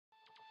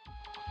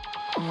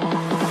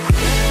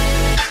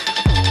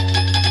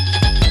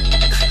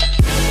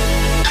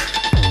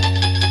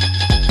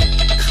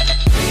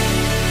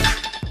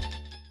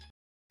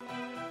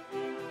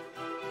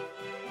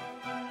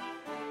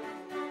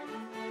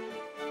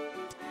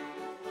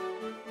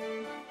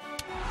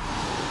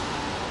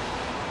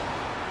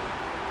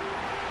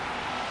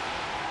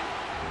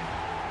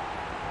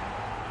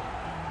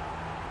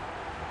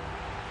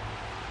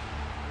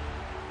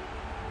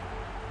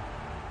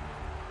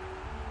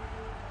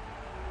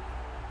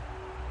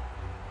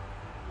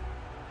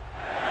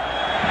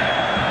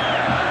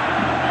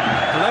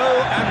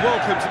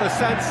Welcome to the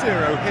San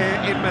Siro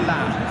here in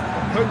Milan,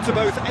 home to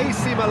both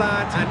AC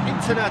Milan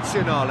and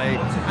Internazionale,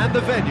 and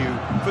the venue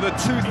for the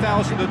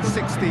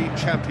 2016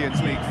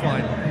 Champions League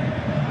final.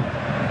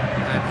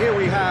 And here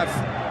we have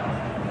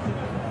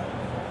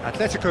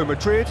Atletico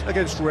Madrid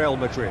against Real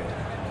Madrid.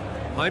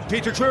 I'm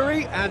Peter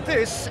Drury, and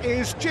this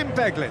is Jim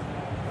Beglin.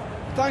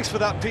 Thanks for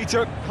that,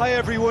 Peter. Hi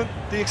everyone.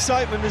 The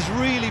excitement has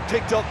really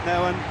picked up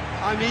now, and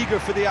I'm eager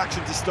for the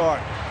action to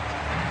start.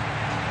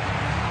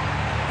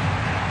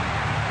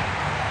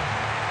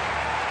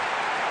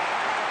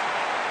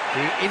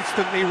 The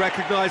instantly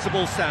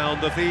recognisable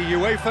sound of the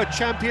UEFA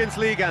Champions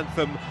League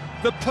anthem,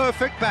 the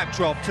perfect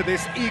backdrop to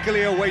this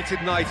eagerly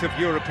awaited night of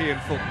European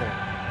football.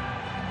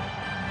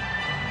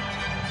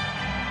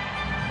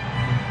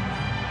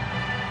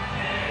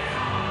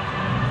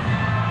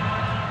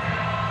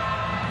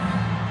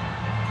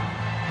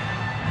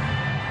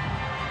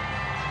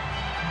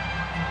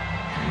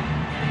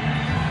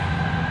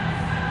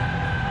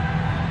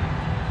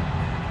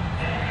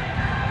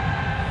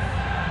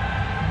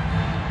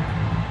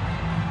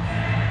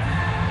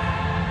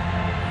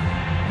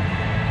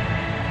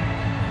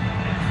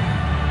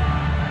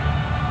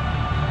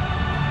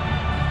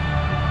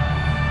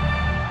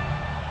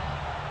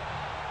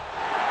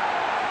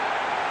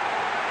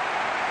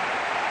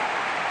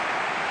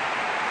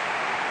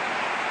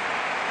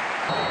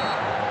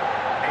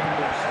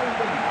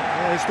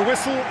 There's the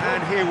whistle,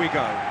 and here we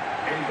go.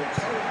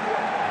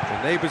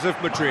 The neighbours of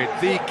Madrid,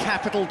 the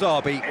capital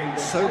derby,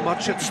 so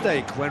much at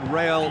stake when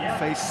Real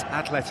face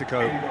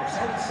Atletico.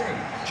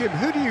 Jim,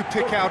 who do you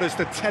pick out as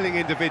the telling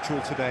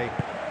individual today?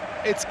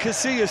 It's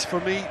Casillas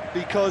for me,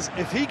 because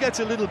if he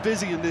gets a little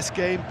busy in this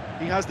game,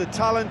 he has the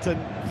talent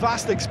and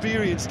vast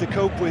experience to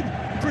cope with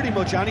pretty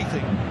much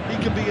anything. He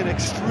can be an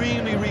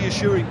extremely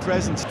reassuring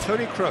presence.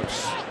 Toni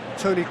Kroos.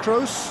 Toni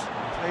Kroos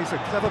plays a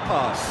clever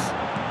pass.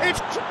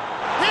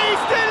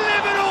 He's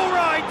delivered all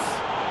right!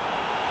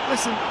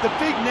 Listen, the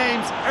big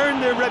names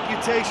earn their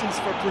reputations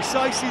for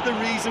precisely the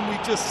reason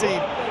we've just seen.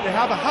 They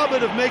have a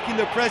habit of making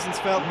their presence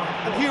felt,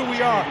 and here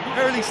we are,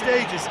 early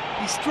stages.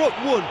 He struck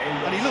one,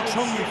 and he looks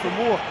hungry for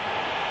more.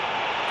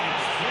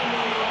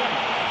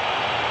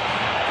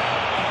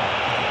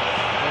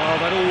 Well,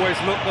 that always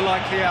looked the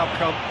likely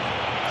outcome.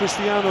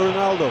 Cristiano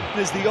Ronaldo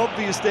is the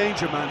obvious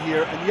danger man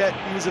here, and yet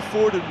he was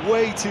afforded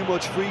way too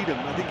much freedom.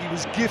 I think he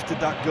was gifted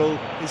that goal.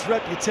 His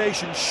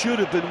reputation should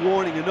have been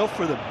warning enough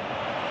for them.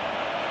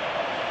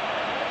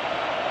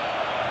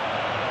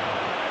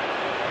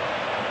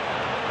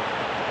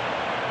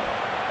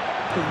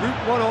 The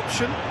route one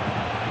option.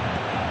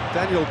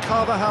 Daniel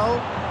Carvajal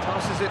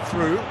passes it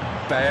through.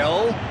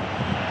 Bale.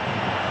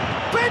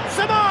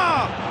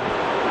 Benzema!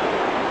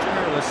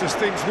 Perilous as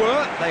things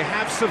were, they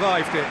have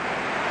survived it.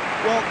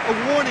 Well,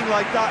 a warning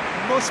like that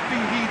must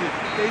be heeded.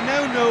 They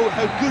now know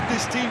how good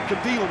this team can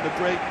be on the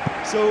break,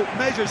 so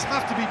measures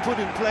have to be put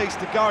in place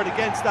to guard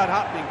against that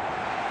happening.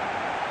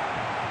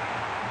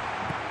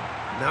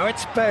 Now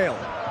it's Bale.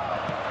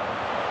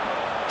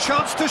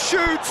 Chance to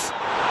shoot!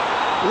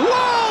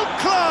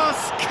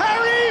 World-class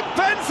Karim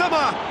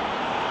Benzema!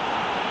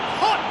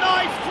 Hot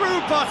knife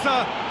through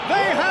butter.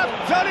 They have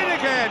done it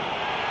again.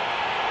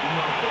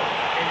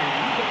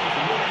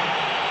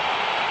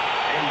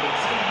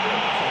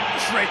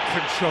 Great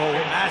control,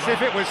 as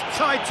if it was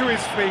tied to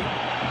his feet.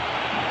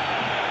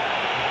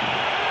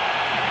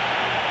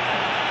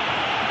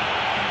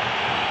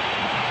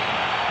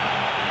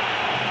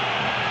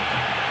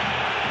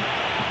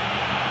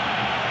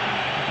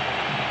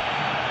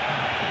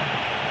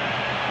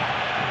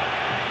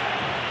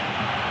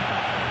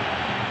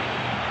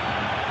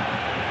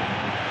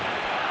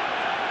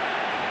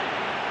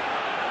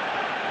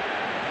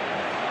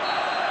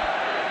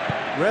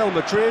 Real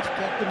Madrid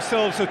got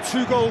themselves a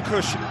two-goal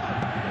cushion.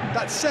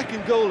 That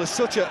second goal has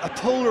such a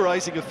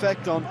polarising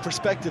effect on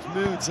prospective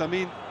moods. I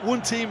mean,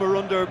 one team are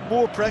under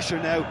more pressure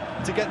now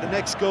to get the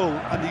next goal,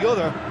 and the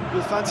other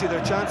will fancy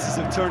their chances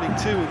of turning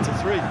 2 into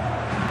 3.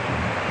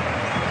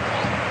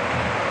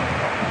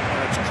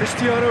 That's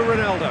Cristiano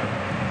Ronaldo.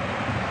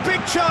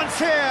 Big chance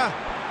here!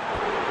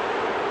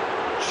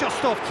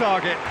 Just off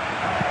target.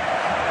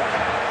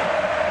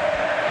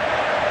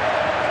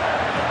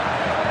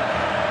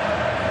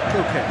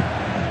 Qualquer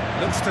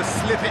looks to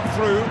slip it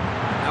through.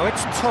 Now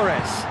it's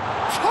Torres.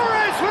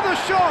 Torres with a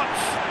shot!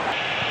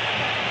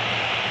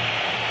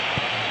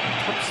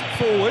 Puts it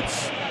forwards.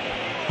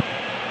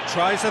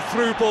 Tries a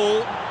through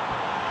ball.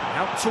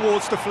 Out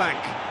towards the flank.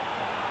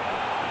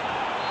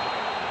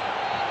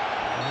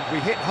 And We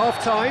hit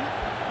half-time.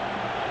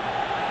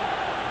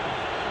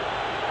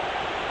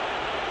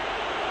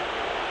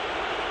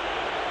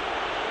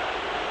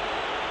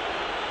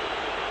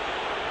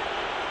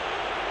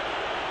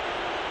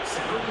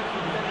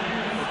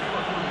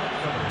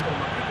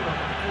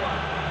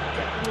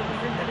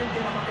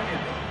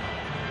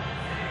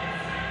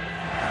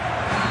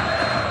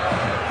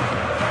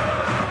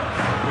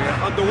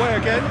 We're underway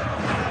again.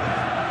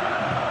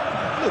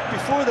 Look,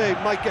 before they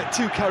might get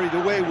too carried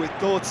away with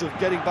thoughts of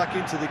getting back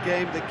into the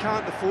game, they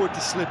can't afford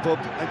to slip up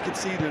and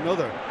concede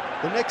another.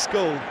 The next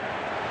goal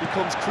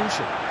becomes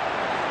crucial.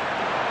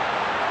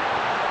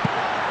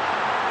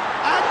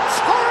 And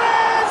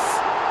Torres!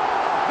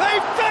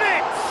 They've done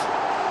it!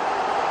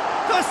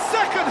 The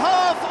second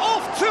half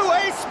off to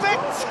a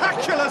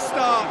spectacular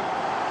start.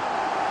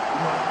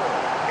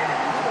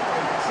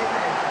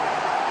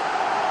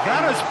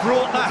 That has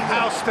brought the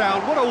house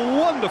down. What a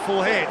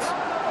wonderful hit.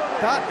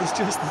 That is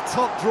just the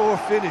top drawer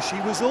finish. He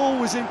was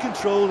always in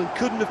control and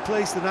couldn't have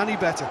placed it any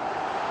better.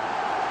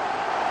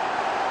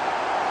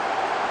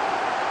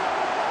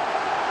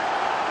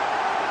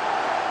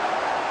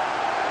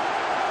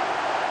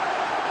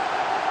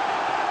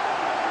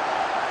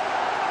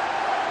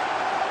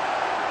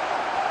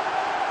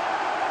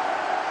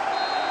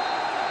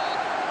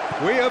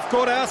 We have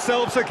got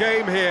ourselves a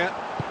game here.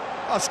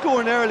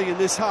 Scoring early in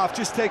this half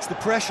just takes the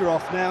pressure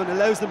off now and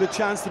allows them a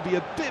chance to be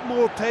a bit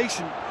more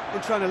patient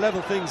in trying to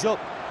level things up.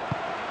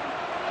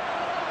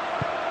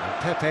 And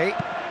Pepe.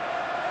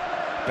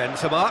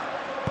 Benzema.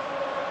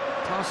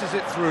 Passes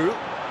it through.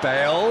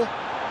 Bale.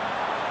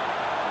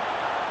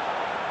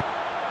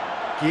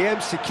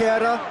 Guillem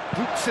Siqueira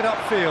boots it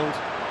upfield.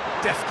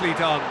 Deftly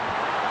done.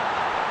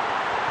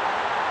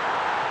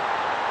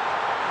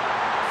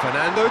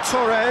 Fernando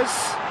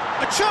Torres.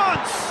 A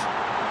chance!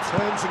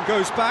 Turns and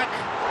goes back.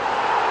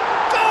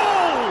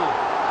 Goal!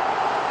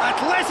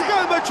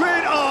 Atletico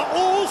Madrid are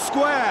all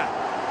square.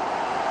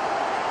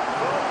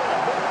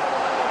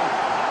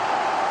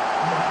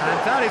 And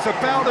that is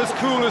about as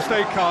cool as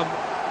they come.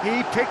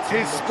 He picked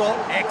his spot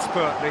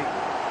expertly.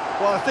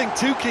 Well, I think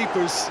two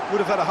keepers would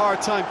have had a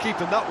hard time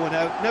keeping that one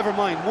out, never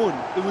mind one.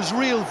 There was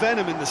real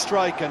venom in the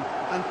strike and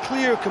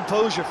clear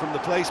composure from the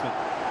placement.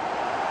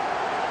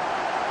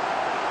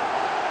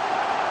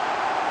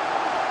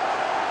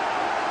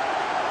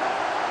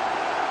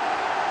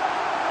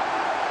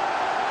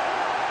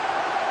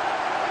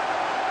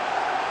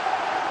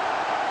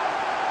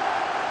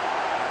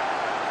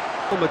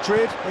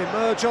 Madrid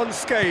emerge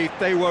unscathed.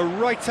 They were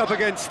right up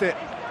against it.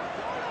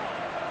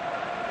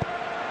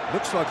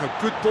 Looks like a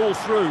good ball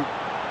through.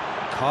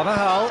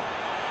 Carvajal.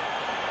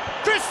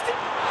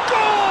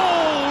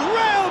 Goal!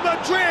 Real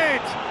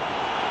Madrid!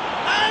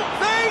 And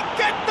they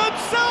get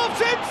themselves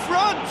in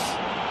front!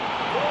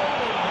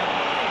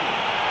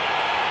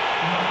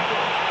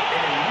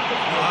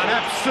 An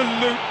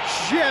absolute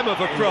gem of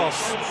a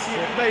cross.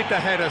 It made the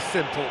header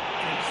simple.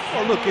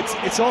 Well, look,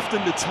 it's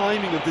often the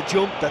timing of the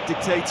jump that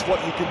dictates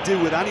what you can do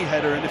with any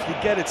header, and if you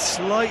get it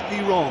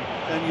slightly wrong,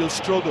 then you'll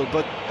struggle,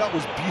 but that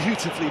was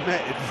beautifully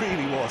met, it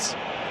really was.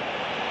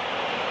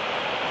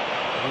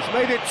 He's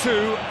made it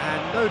two,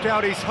 and no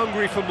doubt he's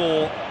hungry for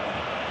more.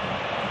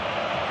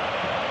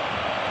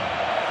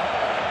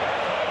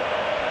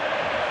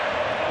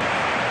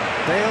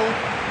 Bale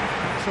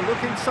to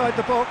look inside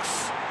the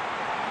box.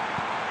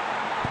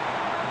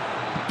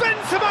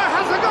 Benzema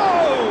has a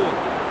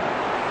go!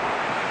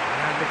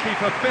 The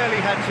keeper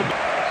barely had to...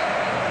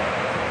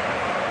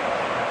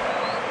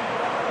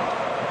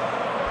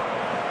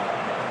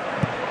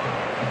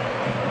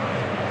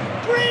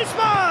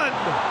 Griezmann!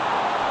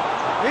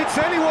 It's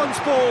anyone's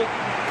ball.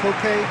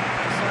 Qualquer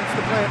decides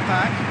to play it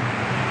back.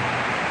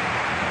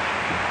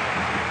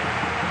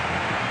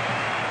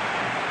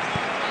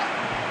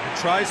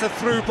 Tries a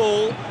through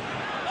ball.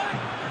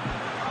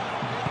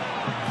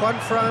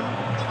 Fran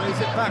plays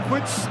it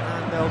backwards,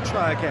 and they'll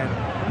try again.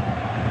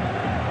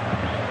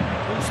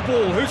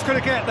 Ball. Who's going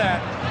to get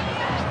that?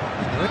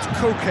 Well, it's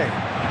Koke.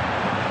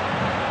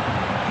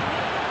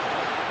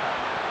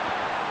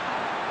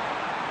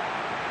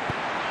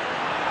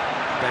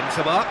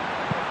 Benzema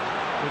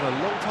with a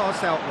long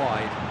pass out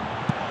wide.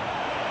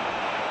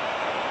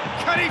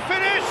 Can he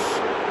finish?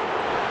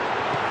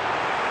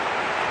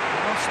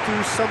 Must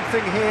do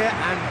something here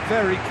and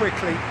very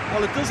quickly.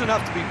 Well, it doesn't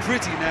have to be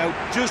pretty now,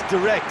 just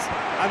direct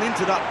and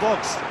into that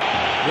box.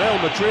 Real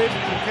Madrid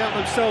can count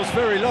themselves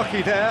very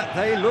lucky there.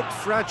 They looked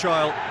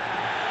fragile.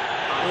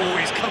 Oh,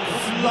 he's come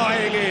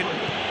flying in.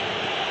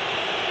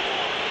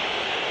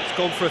 It's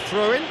gone for a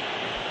throw-in.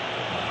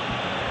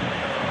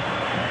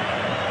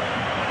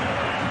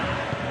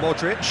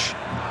 Modric.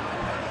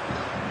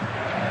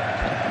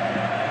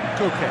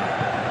 Koke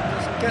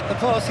doesn't get the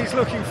pass he's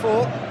looking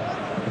for.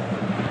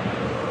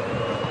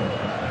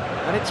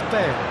 And it's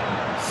Bale.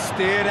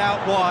 Steered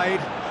out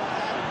wide.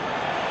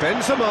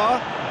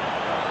 Benzema.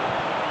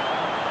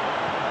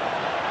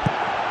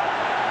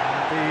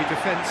 The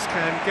defence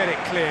can get it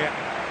clear.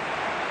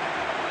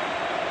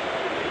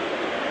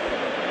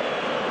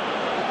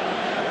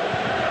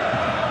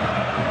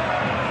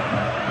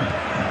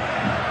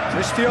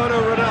 Cristiano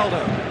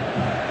Ronaldo.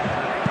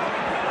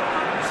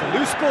 It's a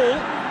loose ball.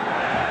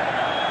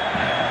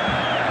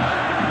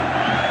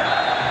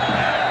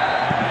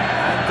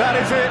 And that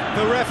is it.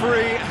 The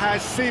referee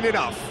has seen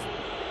enough.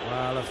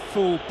 Well, a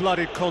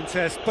full-blooded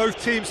contest.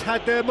 Both teams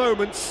had their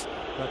moments,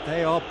 but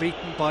they are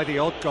beaten by the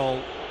odd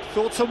goal.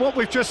 Thoughts on what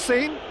we've just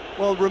seen?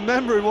 Well,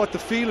 remembering what the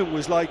feeling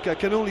was like, I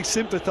can only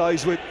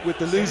sympathise with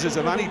the losers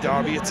of any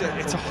derby. It's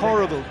a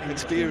horrible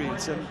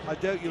experience, and I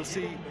doubt you'll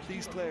see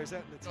these players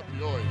out in the top.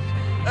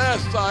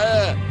 Essa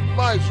é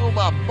mais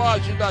uma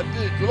página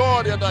de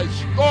glória na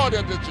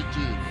história desse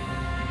time.